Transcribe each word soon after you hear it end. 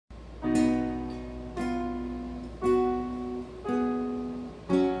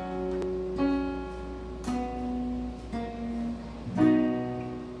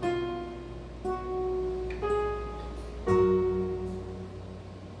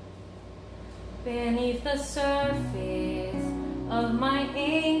beneath the surface of my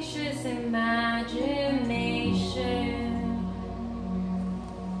anxious imagination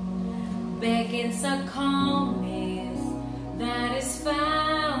beckons a calmness that is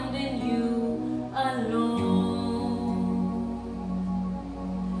found in you alone.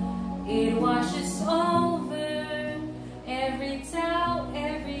 It washes over every doubt,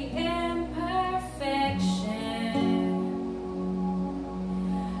 every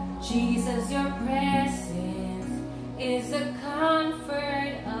imperfection. Jesus, your presence is the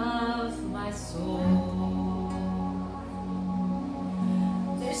comfort of my soul.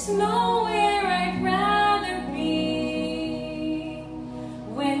 There's nowhere I'd rather be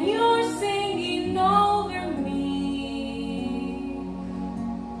when you're singing over me.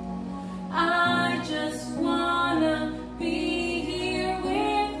 I just wanna be here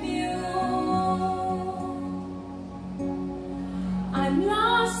with you. I'm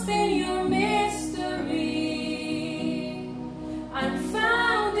lost in your mystery. I'm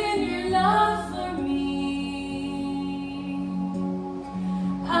found in your love for me.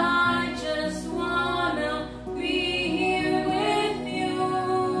 I just wanna be here with you.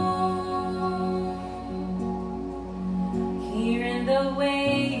 Here in the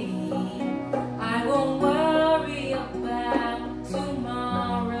waiting, I won't worry about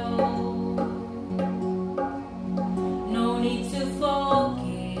tomorrow. No need to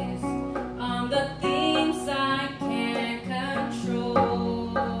focus on the things I can't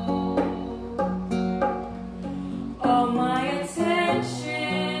control. All my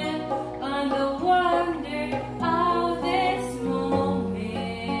attention on the wonder of this moment.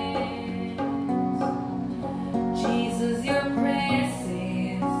 Jesus, your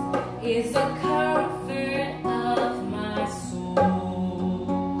presence is the comfort of my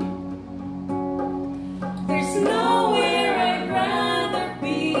soul. There's nowhere I'd rather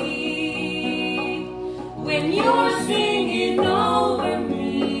be when you're singing over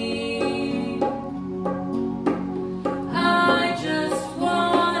me. I just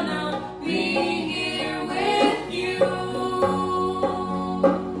wanna be here with you.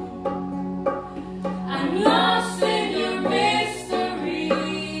 I'm lost in your mystery.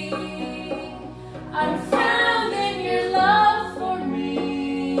 I'm found in your love for me.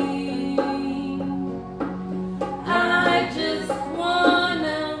 I just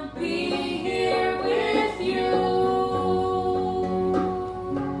wanna be here with you.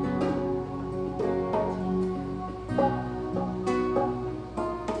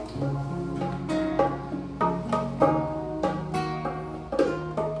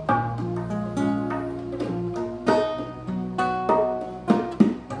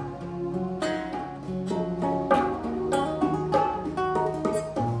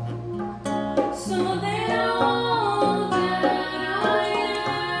 So that all that I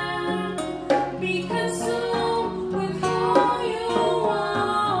am be consumed with who you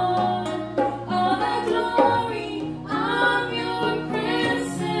are. All the glory of your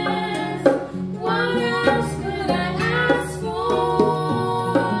presence. What else could I ask for?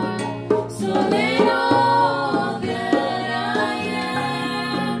 So let all that I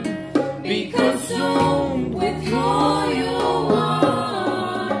am be consumed with who you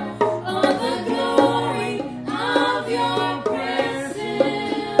are. All the glory of your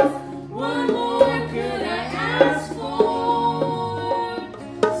presence. What more could I ask for?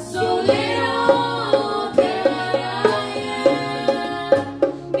 So let all that I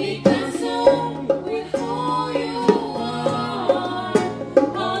am be consumed with who you are.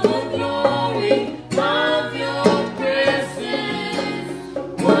 All the glory of your presence.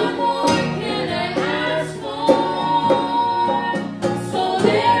 What more can I ask for? So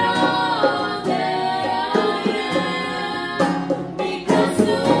let all that I am be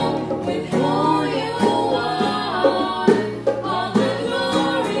consumed with who you are. All the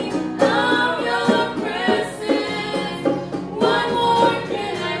glory of your presence. What more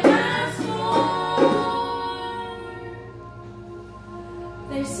can I ask for?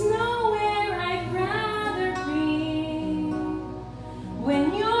 There's no